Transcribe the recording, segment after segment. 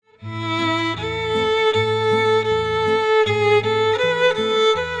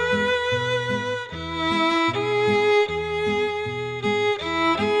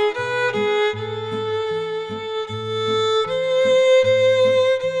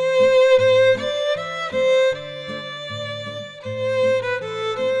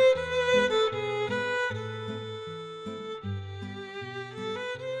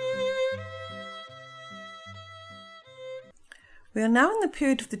We are now in the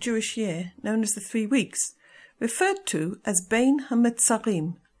period of the Jewish year known as the 3 weeks, referred to as Bein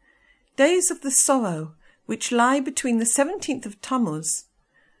HaMetzarim, days of the sorrow, which lie between the 17th of Tammuz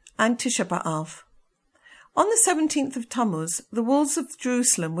and Tisha B'Av. On the 17th of Tammuz, the walls of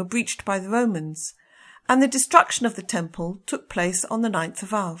Jerusalem were breached by the Romans, and the destruction of the temple took place on the 9th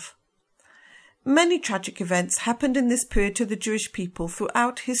of Av. Many tragic events happened in this period to the Jewish people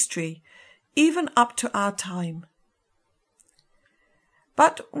throughout history, even up to our time.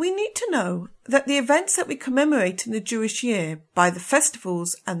 But we need to know that the events that we commemorate in the Jewish year by the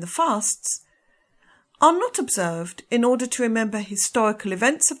festivals and the fasts are not observed in order to remember historical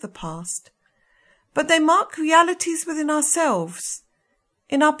events of the past, but they mark realities within ourselves,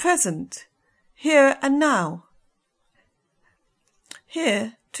 in our present, here and now.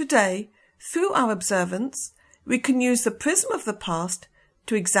 Here, today, through our observance, we can use the prism of the past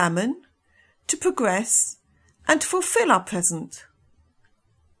to examine, to progress, and to fulfill our present.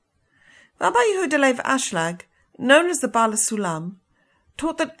 Rabbi Yehuda Leib Ashlag, known as the Baal HaSulam,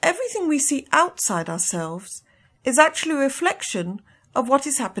 taught that everything we see outside ourselves is actually a reflection of what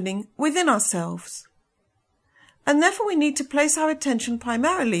is happening within ourselves. And therefore we need to place our attention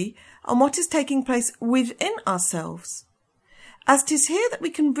primarily on what is taking place within ourselves, as 'tis here that we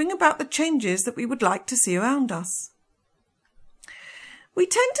can bring about the changes that we would like to see around us. We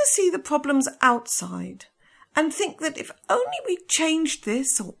tend to see the problems outside and think that if only we changed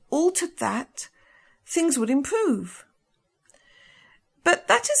this or altered that, things would improve. But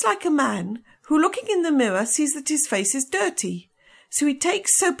that is like a man who, looking in the mirror, sees that his face is dirty, so he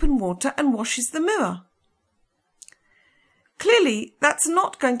takes soap and water and washes the mirror. Clearly, that's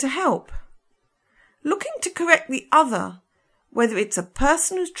not going to help. Looking to correct the other, whether it's a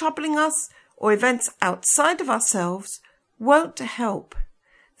person who's troubling us or events outside of ourselves, won't help.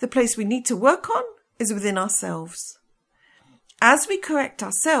 The place we need to work on is within ourselves. As we correct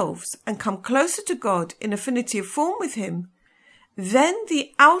ourselves and come closer to God in affinity of form with Him, then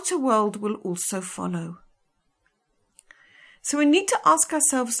the outer world will also follow. So we need to ask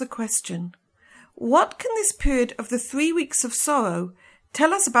ourselves the question, what can this period of the 3 weeks of sorrow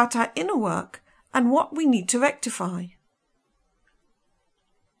tell us about our inner work and what we need to rectify?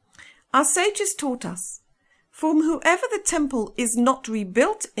 Our sages taught us, from whoever the temple is not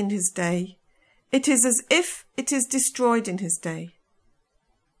rebuilt in his day, it is as if it is destroyed in his day.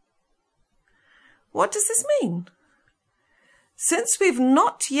 What does this mean? Since we've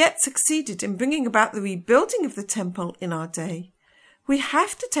not yet succeeded in bringing about the rebuilding of the temple in our day, we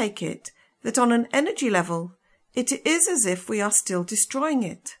have to take it that on an energy level, it is as if we are still destroying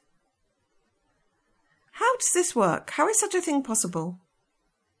it. How does this work? How is such a thing possible?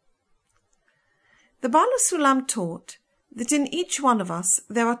 The Baal HaSulam taught that in each one of us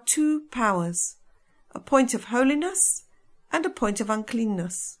there are 2 powers, a point of holiness and a point of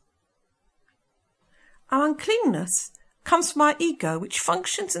uncleanness. Our uncleanness comes from our ego, which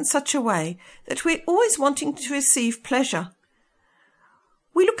functions in such a way that we're always wanting to receive pleasure.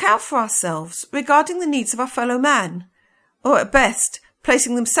 We look out for ourselves regarding the needs of our fellow man, or at best,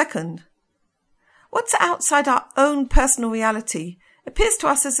 placing them second. What's outside our own personal reality appears to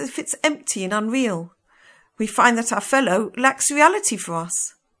us as if it's empty and unreal. We find that our fellow lacks reality for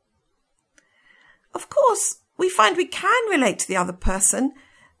us. Of course, we find we can relate to the other person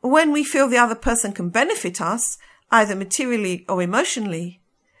when we feel the other person can benefit us, either materially or emotionally.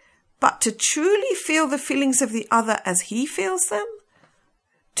 But to truly feel the feelings of the other as he feels them,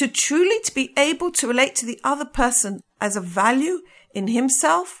 to be able to relate to the other person as a value in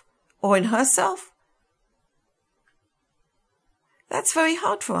himself or in herself, that's very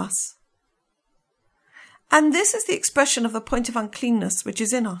hard for us. And this is the expression of the point of uncleanness which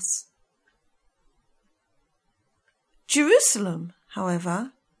is in us. Jerusalem,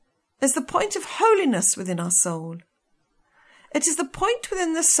 however, is the point of holiness within our soul. It is the point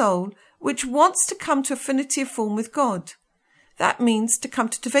within the soul which wants to come to affinity of form with God. That means to come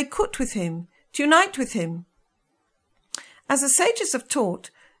to Dveikut with Him, to unite with Him. As the sages have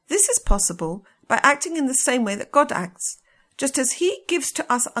taught, this is possible by acting in the same way that God acts. Just as He gives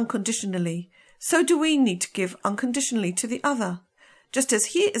to us unconditionally, so do we need to give unconditionally to the other. Just as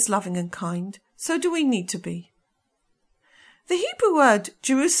He is loving and kind, so do we need to be. The Hebrew word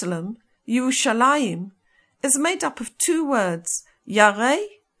Jerusalem, Yerushalayim, is made up of 2 words, Yareh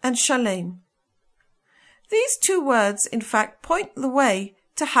and Shalem. These 2 words, in fact, point the way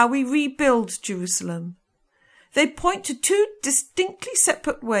to how we rebuild Jerusalem. They point to 2 distinctly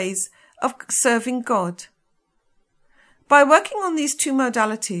separate ways of serving God. By working on these 2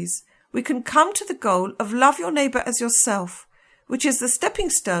 modalities, we can come to the goal of love your neighbour as yourself, which is the stepping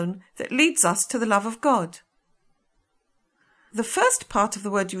stone that leads us to the love of God. The first part of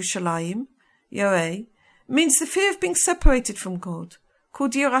the word Yerushalayim, Yareh, means the fear of being separated from God,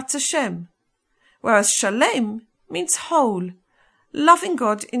 called Yirat Hashem, whereas Shalem means whole, loving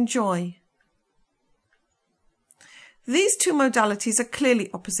God in joy. These two modalities are clearly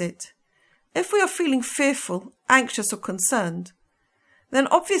opposite. If we are feeling fearful, anxious or concerned, then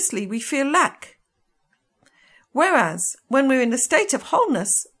obviously we feel lack. Whereas when we're in a state of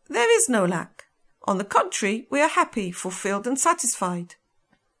wholeness, there is no lack. On the contrary, we are happy, fulfilled and satisfied.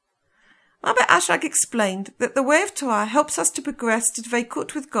 Rabbi Ashrag explained that the way of Torah helps us to progress to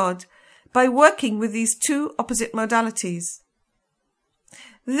dveikut with God by working with these two opposite modalities.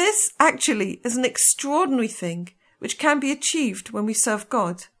 This actually is an extraordinary thing which can be achieved when we serve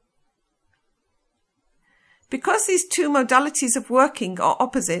God. Because these two modalities of working are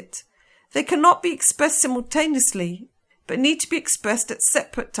opposite, they cannot be expressed simultaneously, but need to be expressed at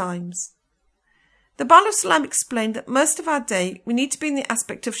separate times. The Baal HaSulam explained that most of our day we need to be in the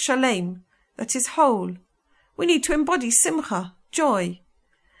aspect of shalem, that is whole. We need to embody simcha, joy.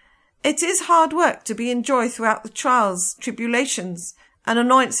 It is hard work to be in joy throughout the trials, tribulations, and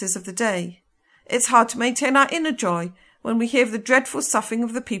annoyances of the day. It's hard to maintain our inner joy when we hear of the dreadful suffering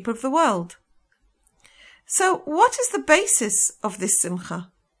of the people of the world. So what is the basis of this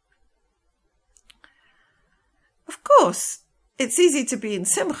simcha? Of course, it's easy to be in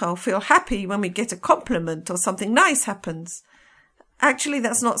simcha or feel happy when we get a compliment or something nice happens. Actually,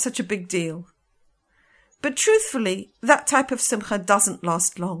 that's not such a big deal. But truthfully, that type of simcha doesn't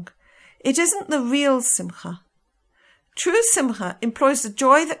last long. It isn't the real simcha. True simcha employs the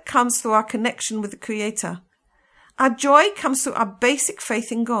joy that comes through our connection with the Creator. Our joy comes through our basic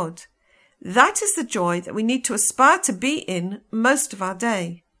faith in God. That is the joy that we need to aspire to be in most of our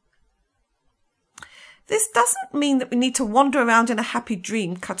day. This doesn't mean that we need to wander around in a happy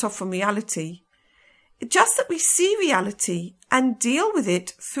dream cut off from reality. It's just that we see reality and deal with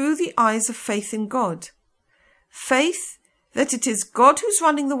it through the eyes of faith in God. Faith that it is God who's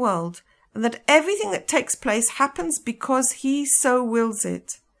running the world and that everything that takes place happens because He so wills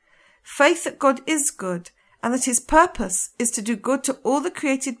it. Faith that God is good and that His purpose is to do good to all the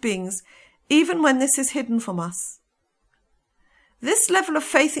created beings, even when this is hidden from us. This level of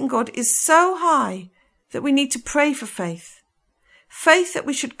faith in God is so high that we need to pray for faith. Faith that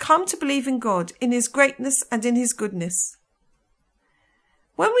we should come to believe in God, in His greatness and in His goodness.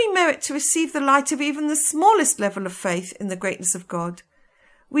 When we merit to receive the light of even the smallest level of faith in the greatness of God,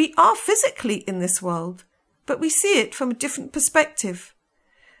 we are physically in this world, but we see it from a different perspective.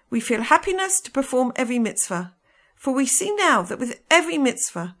 We feel happiness to perform every mitzvah, for we see now that with every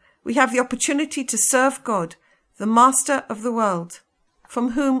mitzvah we have the opportunity to serve God, the Master of the world,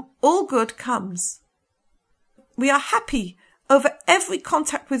 from whom all good comes. We are happy over every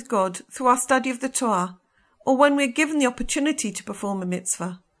contact with God through our study of the Torah, or when we are given the opportunity to perform a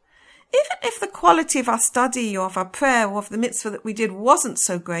mitzvah. Even if the quality of our study or of our prayer or of the mitzvah that we did wasn't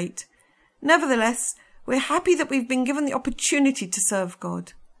so great, nevertheless, we're happy that we've been given the opportunity to serve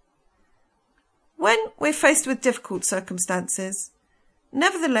God. When we're faced with difficult circumstances,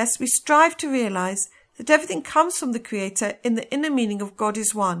 nevertheless, we strive to realize that everything comes from the Creator in the inner meaning of God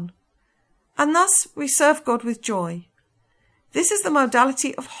is one, and thus we serve God with joy. This is the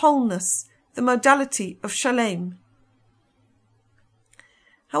modality of wholeness, the modality of shalem.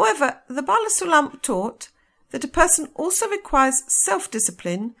 However, the Baal HaSulam taught that a person also requires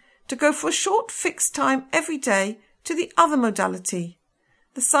self-discipline to go for a short fixed time every day to the other modality,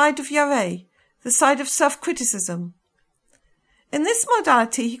 the side of Yareh, the side of self-criticism. In this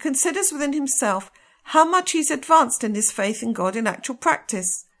modality, he considers within himself how much he's advanced in his faith in God in actual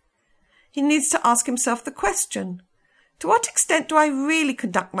practice. He needs to ask himself the question, to what extent do I really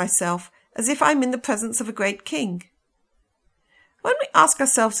conduct myself as if I'm in the presence of a great king? When we ask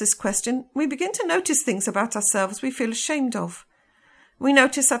ourselves this question, we begin to notice things about ourselves we feel ashamed of. We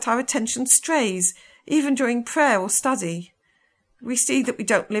notice that our attention strays, even during prayer or study. We see that we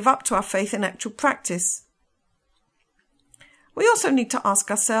don't live up to our faith in actual practice. We also need to ask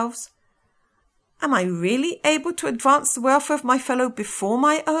ourselves, am I really able to advance the welfare of my fellow before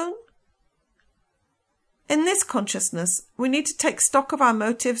my own? In this consciousness, we need to take stock of our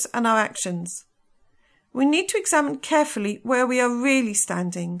motives and our actions. We need to examine carefully where we are really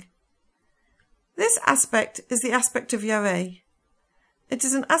standing. This aspect is the aspect of Yareh. It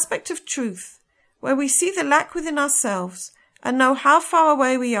is an aspect of truth, where we see the lack within ourselves and know how far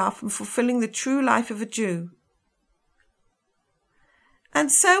away we are from fulfilling the true life of a Jew. And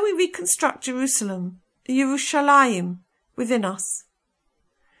so we reconstruct Jerusalem, Yerushalayim, within us.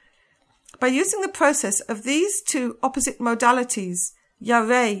 By using the process of these two opposite modalities,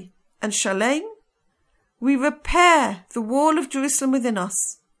 Yareh and Shalem, We repair the wall of Jerusalem within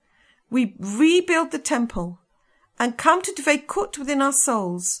us. We rebuild the temple and come to dveikut within our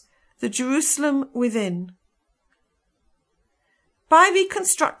souls, the Jerusalem within. By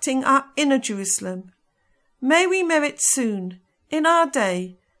reconstructing our inner Jerusalem, may we merit soon, in our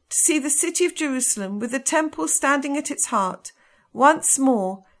day, to see the city of Jerusalem with the temple standing at its heart, once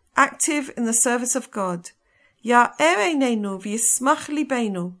more active in the service of God. Ya'er einenu v'yismach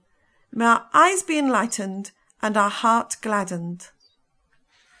libenu. May our eyes be enlightened and our heart gladdened.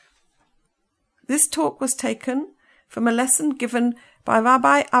 This talk was taken from a lesson given by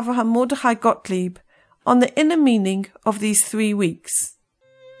Rabbi Avraham Mordechai Gottlieb on the inner meaning of these 3 weeks.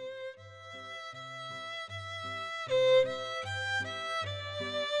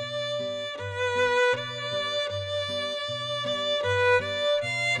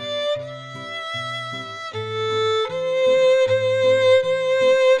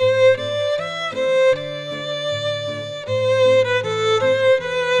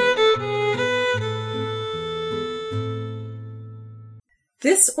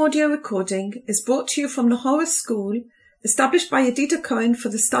 This audio recording is brought to you from the Nahora School, established by Yedida Cohen for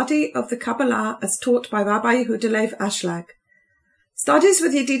the study of the Kabbalah as taught by Rabbi Yehuda Leib Ashlag. Studies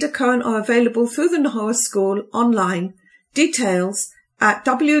with Yedida Cohen are available through the Nahora School online. Details at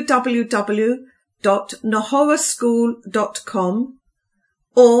www.nahoraschool.com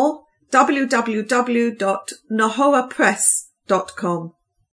or www.nahorapress.com.